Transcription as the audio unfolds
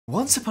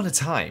Once upon a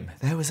time,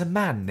 there was a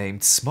man named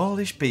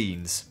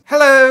Smallishbeans.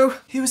 Hello!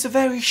 He was a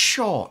very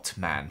short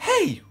man.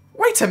 Hey,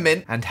 wait a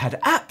minute! And had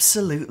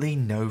absolutely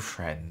no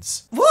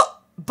friends.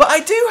 What? But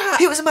I do have—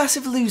 He was a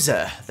massive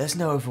loser. There's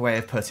no other way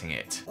of putting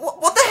it.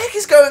 What the heck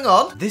is going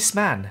on? This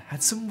man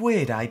had some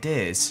weird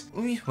ideas.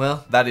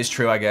 Well, that is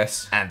true, I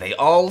guess. And they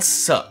all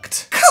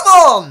sucked. Come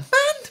on,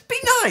 man! Be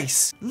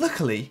nice!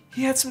 Luckily,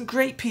 he had some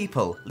great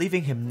people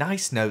leaving him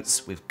nice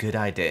notes with good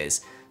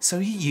ideas, so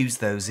he used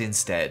those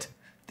instead.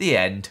 The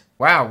end.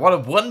 Wow, what a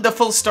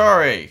wonderful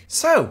story!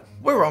 So,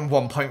 we're on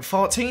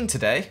 1.14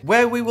 today,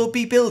 where we will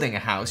be building a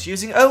house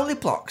using only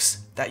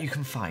blocks that you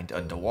can find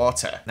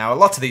underwater. Now, a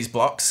lot of these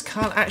blocks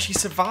can't actually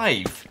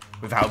survive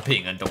without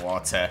being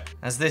underwater,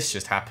 as this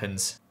just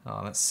happens.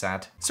 Oh, that's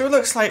sad. So it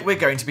looks like we're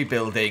going to be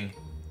building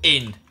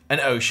in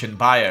an ocean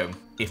biome,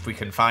 if we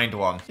can find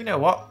one. You know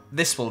what?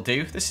 This will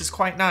do. This is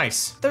quite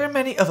nice. There are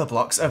many other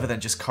blocks other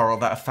than just coral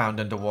that are found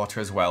underwater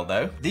as well,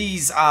 though.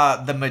 These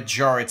are the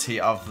majority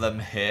of them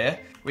here,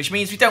 which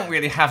means we don't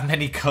really have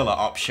many colour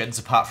options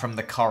apart from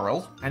the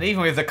coral. And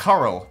even with the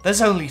coral,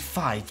 there's only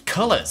 5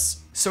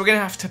 colours. So we're going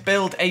to have to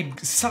build a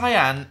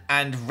cyan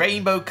and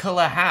rainbow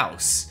colour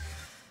house.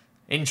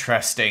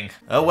 Interesting.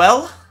 Oh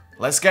well,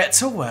 let's get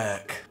to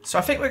work. So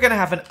I think we're going to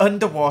have an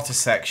underwater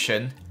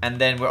section, and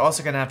then we're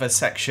also going to have a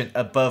section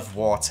above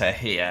water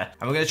here.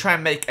 And we're going to try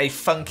and make a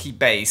funky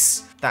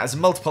base that has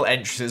multiple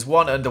entrances,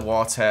 one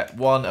underwater,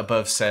 one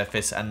above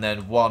surface, and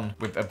then one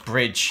with a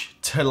bridge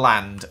to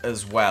land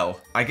as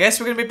well. I guess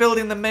we're going to be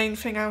building the main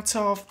thing out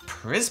of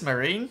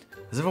prismarine,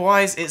 as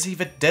otherwise it's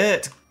either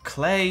dirt,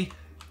 clay,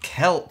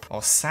 kelp,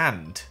 or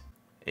sand.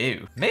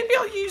 Ew. Maybe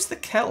I'll use the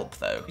kelp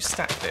though. You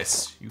stack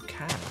this, you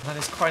can. That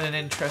is quite an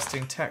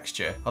interesting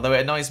texture. Although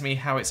it annoys me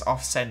how it's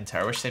off center.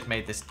 I wish they'd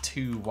made this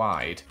too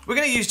wide. We're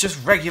going to use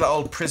just regular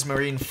old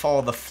prismarine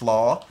for the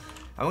floor.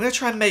 And we're going to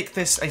try and make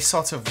this a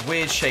sort of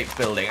weird shaped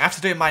building.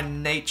 After doing my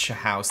nature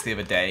house the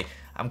other day,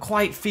 I'm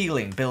quite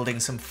feeling building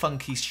some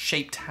funky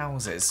shaped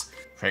houses.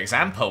 For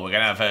example, we're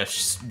going to have a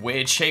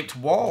weird shaped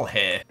wall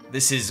here.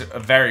 This is a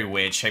very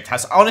weird shaped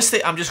house.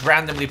 Honestly, I'm just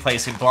randomly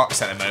placing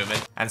blocks at the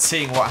moment and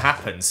seeing what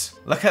happens.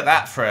 Look at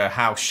that for a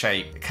house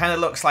shape. It kind of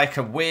looks like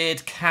a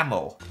weird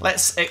camel.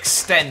 Let's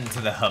extend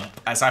the hump,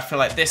 as I feel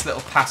like this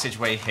little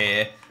passageway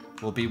here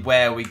will be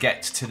where we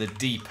get to the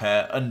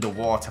deeper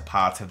underwater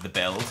part of the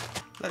build.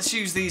 Let's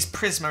use these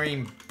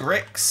prismarine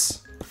bricks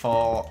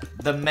for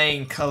the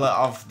main colour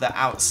of the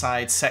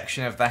outside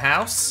section of the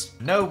house.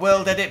 No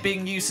world edit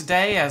being used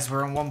today as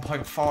we're on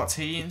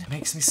 1.14.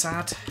 Makes me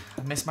sad.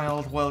 I miss my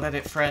old world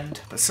edit friend.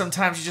 But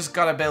sometimes you just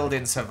gotta build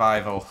in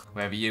survival,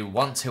 whether you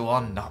want to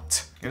or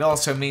not. It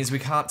also means we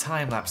can't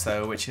time-lapse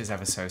though, which is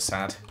ever so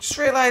sad. Just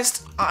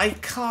realised I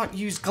can't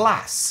use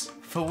glass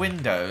for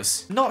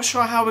windows. Not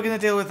sure how we're going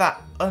to deal with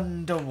that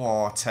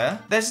underwater.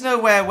 There's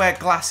nowhere where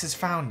glass is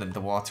found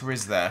underwater,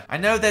 is there? I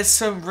know there's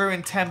some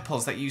ruined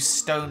temples that use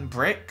stone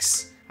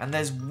bricks, and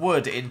there's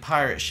wood in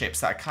pirate ships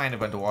that are kind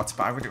of underwater,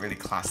 but I wouldn't really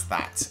class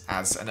that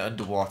as an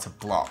underwater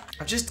block.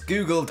 I've just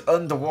googled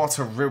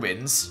underwater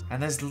ruins, and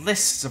there's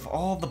lists of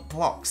all the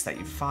blocks that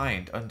you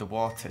find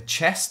underwater.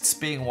 Chests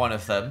being one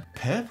of them.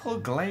 Purple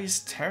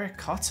glazed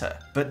terracotta.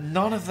 But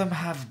none of them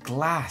have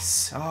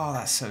glass. Oh,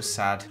 that's so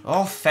sad.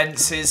 All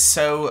fences,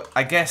 so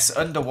I guess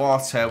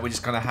underwater we're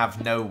just gonna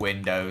have no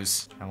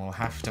windows, and we'll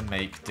have to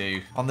make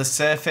do. On the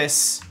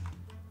surface,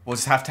 we'll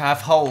just have to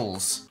have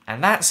holes,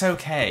 and that's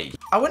okay.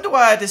 I wonder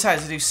why I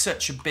decided to do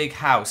such a big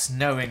house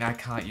knowing I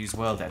can't use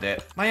world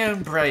edit. My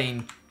own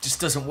brain just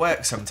doesn't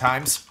work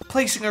sometimes.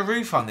 Placing a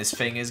roof on this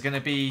thing is going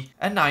to be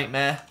a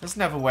nightmare. There's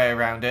no way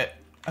around it.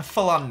 A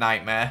full-on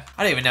nightmare.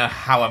 I don't even know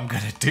how I'm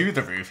going to do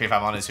the roof, if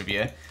I'm honest with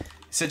you.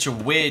 It's such a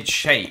weird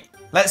shape.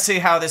 Let's see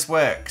how this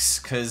works,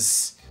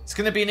 because it's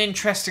going to be an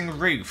interesting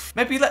roof.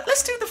 Maybe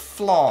let's do the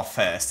floor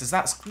first, as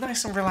that's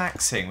nice and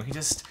relaxing. We can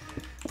just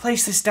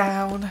place this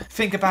down,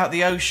 think about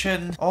the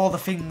ocean, all the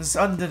things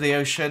under the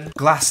ocean.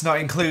 Glass not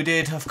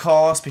included, of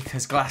course,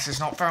 because glass is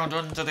not found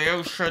under the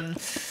ocean.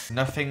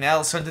 Nothing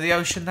else under the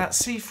ocean that's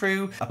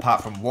see-through,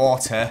 apart from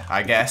water,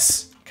 I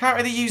guess. Can't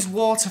really use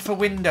water for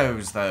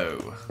windows,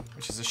 though,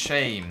 which is a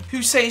shame.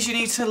 Who says you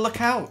need to look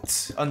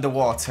out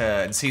underwater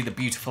and see the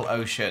beautiful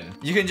ocean?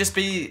 You can just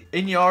be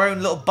in your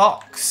own little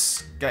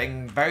box,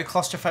 getting very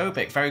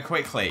claustrophobic very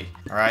quickly.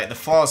 All right, the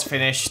floor's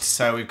finished,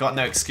 so we've got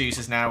no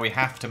excuses now. We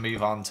have to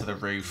move on to the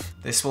roof.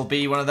 This will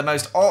be one of the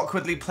most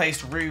awkwardly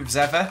placed roofs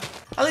ever.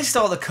 At least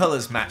all the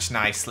colours match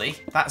nicely.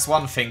 That's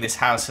one thing this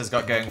house has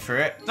got going for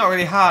it. Not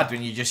really hard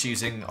when you're just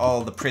using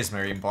all the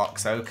prismarine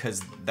blocks, though,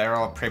 because they're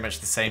all pretty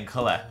much the same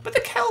colour. But the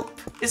kelp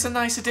is a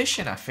nice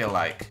addition, I feel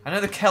like. I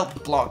know the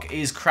kelp block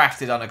is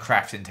crafted on a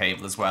crafting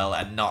table as well,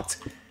 and not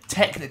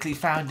technically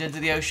found under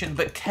the ocean,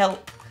 but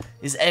kelp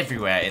is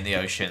everywhere in the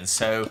ocean,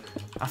 so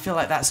I feel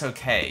like that's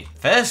okay.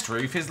 First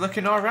roof is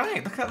looking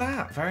alright, look at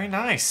that, very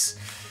nice.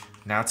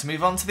 Now to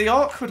move on to the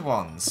awkward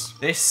ones.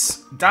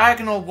 This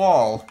diagonal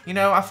wall, you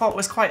know, I thought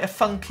was quite a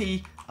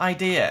funky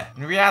idea.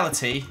 In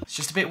reality, it's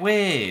just a bit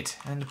weird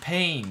and a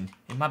pain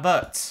in my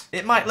butt.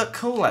 It might look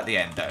cool at the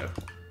end though,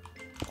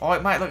 or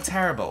it might look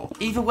terrible.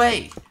 Either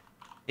way,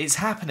 It's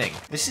happening.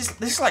 This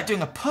is like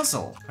doing a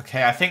puzzle.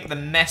 Okay, I think the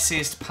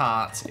messiest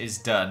part is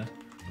done.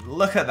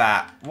 Look at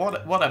that.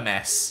 What a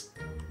mess.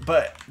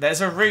 But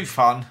there's a roof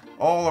on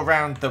all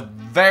around the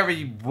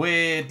very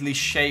weirdly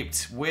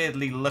shaped,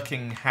 weirdly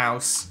looking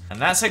house.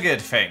 And that's a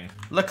good thing.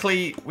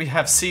 Luckily, we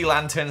have sea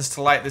lanterns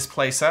to light this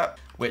place up,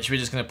 which we're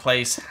just going to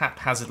place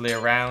haphazardly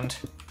around.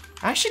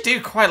 I actually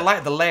do quite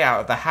like the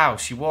layout of the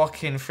house. You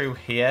walk in through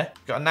here.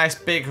 You've got a nice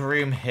big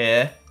room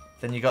here.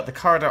 Then you got the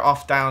corridor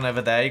off down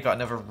over there. You got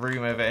another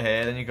room over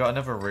here. Then you got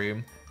another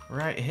room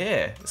right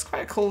here. It's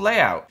quite a cool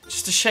layout.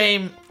 Just a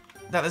shame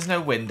that there's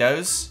no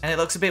windows and it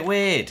looks a bit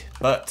weird.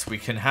 But we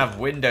can have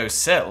window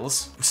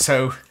sills.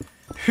 So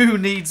who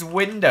needs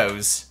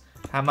windows?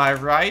 Am I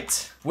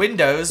right?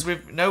 Windows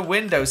with no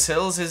window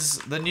sills is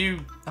the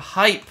new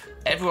hype.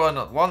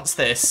 Everyone wants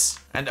this.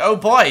 And oh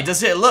boy,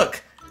 does it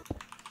look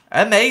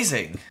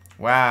amazing.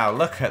 Wow,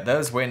 look at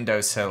those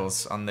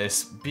windowsills on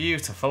this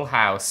beautiful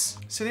house.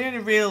 So the only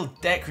real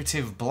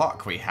decorative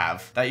block we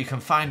have that you can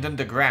find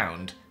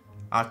underground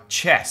are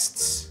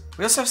chests.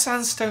 We also have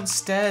sandstone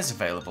stairs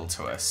available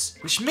to us,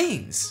 which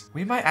means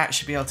we might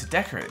actually be able to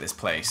decorate this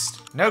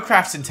place. No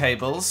crafting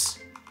tables,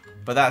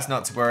 but that's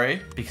not to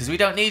worry, because we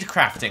don't need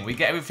crafting. We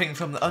get everything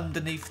from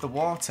underneath the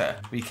water.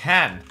 We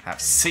can have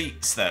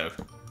seats though.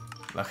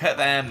 Look at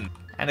them.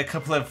 And a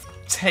couple of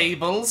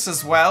tables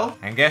as well.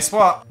 And guess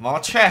what? More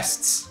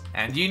chests.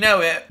 And you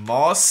know it,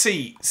 more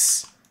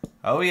seats.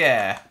 Oh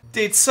yeah.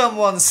 Did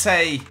someone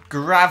say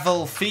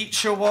gravel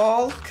feature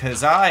wall?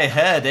 Cause I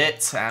heard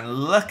it,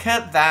 and look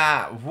at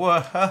that.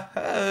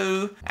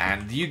 Whoa.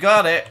 And you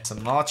got it.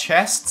 Some more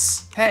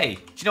chests. Hey,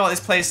 do you know what this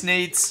place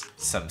needs?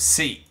 Some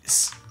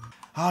seats.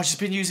 Oh, I've just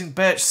been using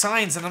birch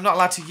signs and I'm not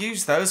allowed to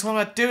use those. What am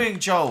I doing,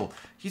 Joel?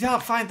 You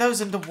don't find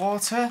those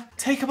underwater?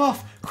 Take them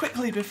off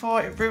quickly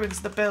before it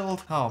ruins the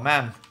build. Oh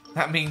man.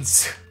 That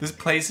means this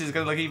place is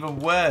going to look even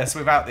worse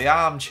without the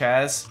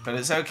armchairs. But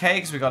it's okay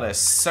because we got a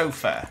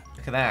sofa.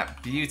 Look at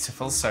that.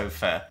 Beautiful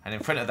sofa. And in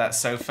front of that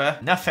sofa,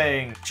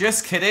 nothing.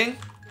 Just kidding.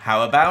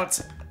 How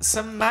about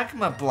some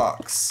magma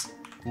blocks?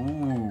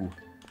 Ooh.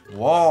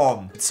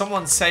 Warm. Did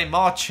someone say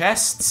more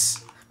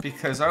chests?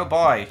 Because, oh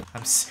boy,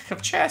 I'm sick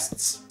of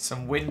chests.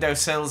 Some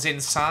windowsills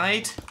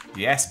inside.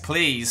 Yes,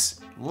 please.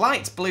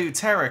 Light blue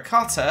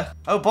terracotta.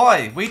 Oh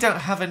boy, we don't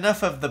have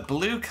enough of the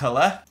blue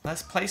colour.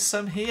 Let's place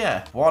some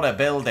here. What a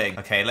building.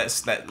 Okay,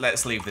 let's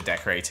leave the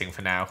decorating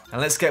for now. And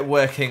let's get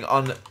working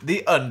on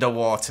the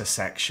underwater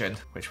section,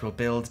 which we'll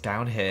build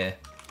down here.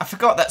 I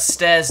forgot that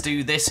stairs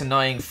do this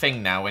annoying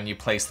thing now when you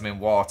place them in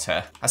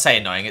water. I say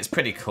annoying, it's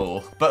pretty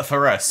cool. But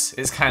for us,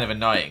 it's kind of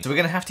annoying. So we're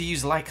going to have to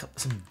use like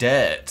some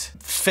dirt.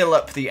 Fill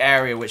up the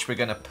area which we're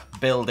going to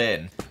build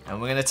in. And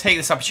we're going to take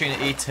this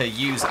opportunity to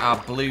use our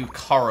blue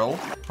coral.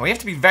 And we have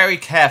to be very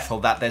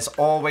careful that there's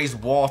always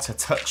water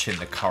touching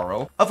the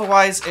coral.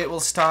 Otherwise, it will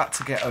start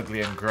to get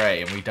ugly and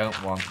grey, and we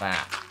don't want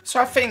that.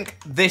 So I think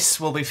this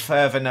will be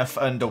further enough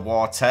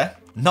underwater.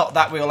 Not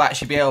that we'll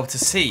actually be able to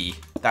see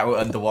that we're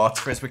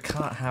underwater, as we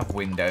can't have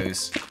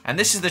windows. And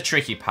this is the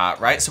tricky part,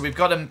 right? So we've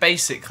got to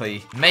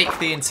basically make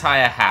the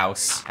entire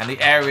house and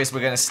the areas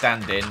we're going to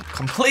stand in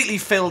completely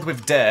filled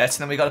with dirt, and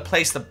then we've got to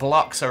place the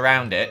blocks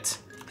around it.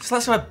 So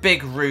let's have a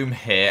big room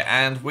here,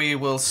 and we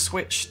will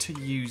switch to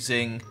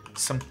using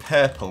some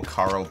purple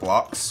coral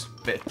blocks.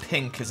 Bit of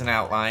pink as an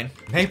outline.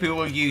 Maybe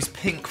we'll use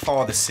pink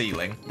for the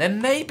ceiling. There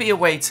may be a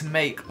way to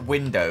make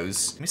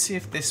windows. Let me see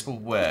if this will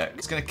work.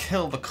 It's going to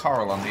kill the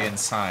coral on the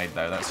inside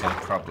though. That's the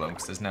only problem,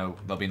 because there'll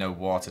be no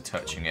water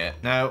touching it.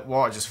 No,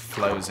 water just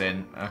flows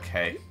in.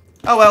 Okay.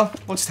 Oh well,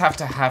 we'll just have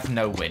to have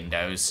no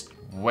windows.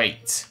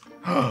 Wait.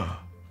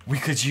 We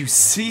could use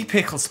sea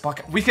pickles.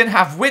 We can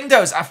have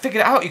windows. I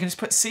figured it out. You can just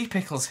put sea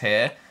pickles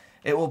here.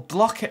 It will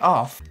block it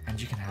off,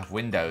 and you can have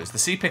windows. The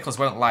sea pickles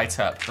won't light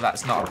up, but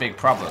that's not a big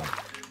problem.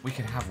 We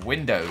can have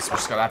windows. We've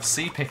just got to have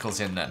sea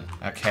pickles in them.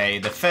 Okay,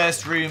 the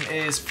first room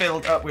is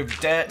filled up with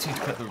dirt. You need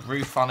to put the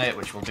roof on it,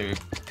 which will do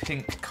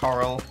pink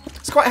coral.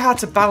 It's quite hard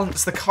to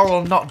balance the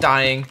coral not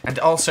dying and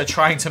also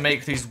trying to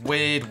make these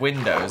weird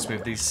windows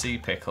with these sea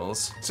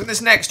pickles. So in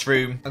this next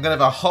room, I'm going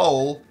to have a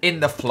hole in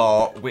the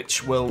floor,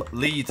 which will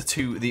lead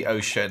to the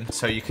ocean.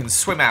 So you can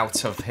swim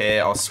out of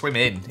here, or swim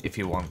in if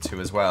you want to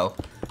as well.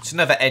 It's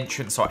another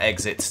entrance or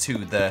exit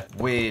to the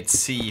weird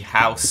sea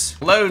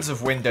house. Loads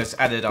of windows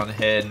added on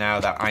here now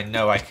that I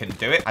know I can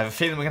do it. I have a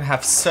feeling we're going to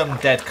have some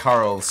dead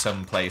coral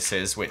some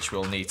places, which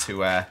we'll need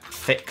to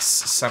fix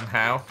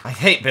somehow. I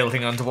hate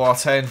building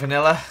underwater in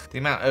vanilla. The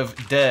amount of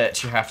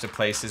dirt you have to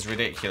place is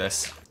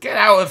ridiculous. Get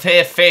out of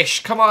here,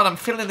 fish. Come on, I'm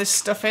filling this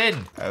stuff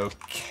in.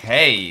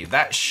 Okay,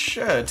 that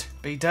should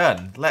be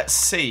done. Let's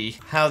see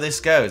how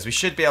this goes. We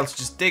should be able to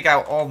just dig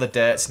out all the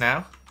dirt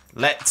now.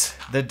 Let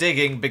the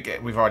digging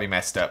begin. We've already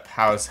messed up.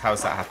 How's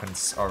that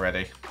happened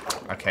already?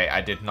 Okay,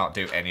 I did not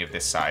do any of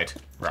this side.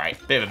 Right,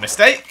 bit of a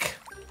mistake,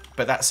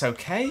 but that's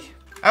okay.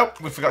 Oh,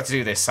 we forgot to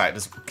do this side.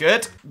 That's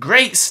good.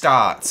 Great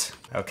start.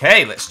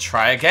 Okay, let's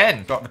try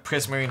again. Got the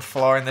prismarine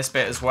floor in this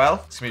bit as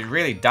well. It's gonna be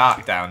really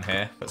dark down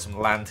here. Put some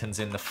lanterns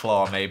in the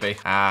floor, maybe.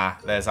 Ah,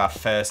 there's our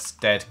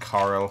first dead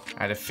coral.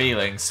 I had a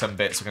feeling some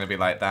bits are gonna be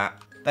like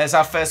that. There's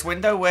our first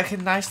window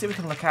working nicely. We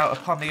can look out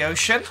upon the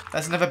ocean.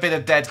 There's another bit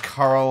of dead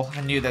coral.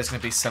 I knew there was going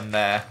to be some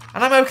there.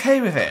 And I'm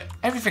okay with it.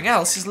 Everything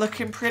else is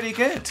looking pretty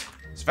good.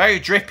 It's very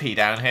drippy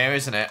down here,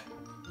 isn't it?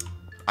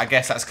 I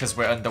guess that's because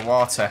we're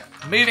underwater.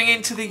 Moving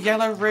into the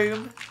yellow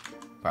room.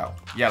 Well,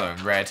 yellow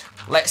and red.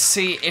 Let's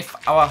see if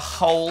our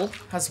hole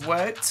has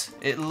worked.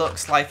 It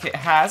looks like it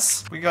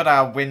has. We got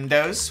our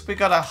windows. We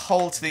got a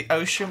hole to the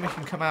ocean. We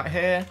can come out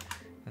here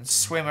and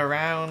swim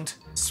around.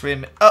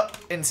 Swim up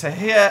into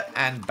here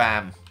and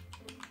bam.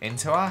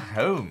 Into our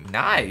home.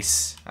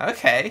 Nice.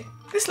 Okay.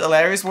 This little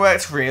area's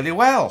worked really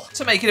well.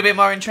 To make it a bit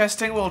more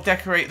interesting, we'll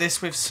decorate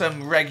this with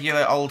some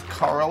regular old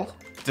coral.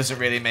 Doesn't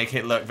really make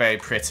it look very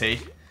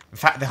pretty. In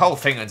fact, the whole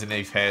thing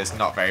underneath here is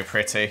not very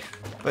pretty.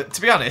 But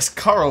to be honest,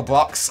 coral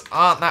blocks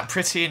aren't that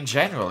pretty in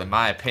general, in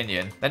my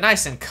opinion. They're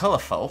nice and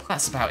colourful.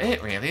 That's about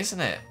it, really, isn't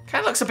it?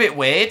 Kind of looks a bit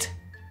weird,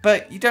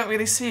 but you don't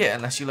really see it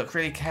unless you look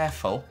really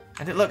careful.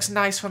 And it looks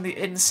nice from the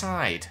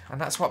inside,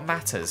 and that's what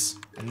matters.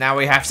 And now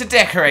we have to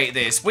decorate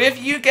this with,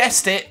 you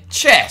guessed it,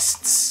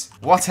 chests.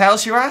 What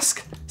else, you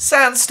ask?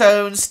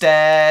 Sandstone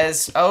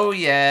stairs. Oh,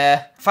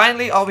 yeah.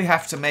 Finally, all we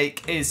have to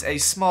make is a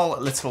small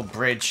little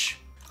bridge,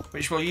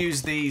 which we'll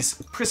use these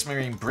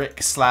prismarine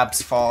brick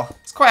slabs for.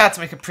 It's quite hard to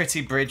make a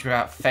pretty bridge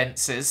without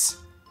fences.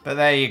 But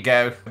there you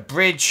go. A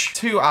bridge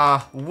to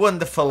our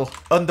wonderful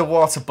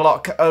underwater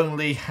block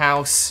only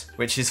house,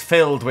 which is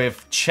filled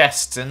with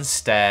chests and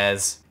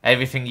stairs.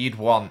 Everything you'd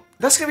want.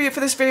 That's going to be it for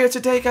this video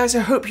today, guys. I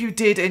hope you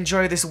did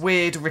enjoy this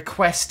weird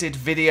requested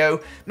video.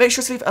 Make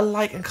sure to leave a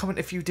like and comment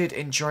if you did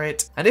enjoy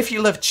it. And if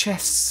you love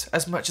chests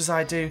as much as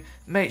I do,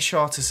 make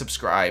sure to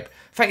subscribe.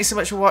 Thank you so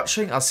much for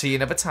watching. I'll see you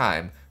another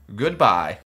time. Goodbye.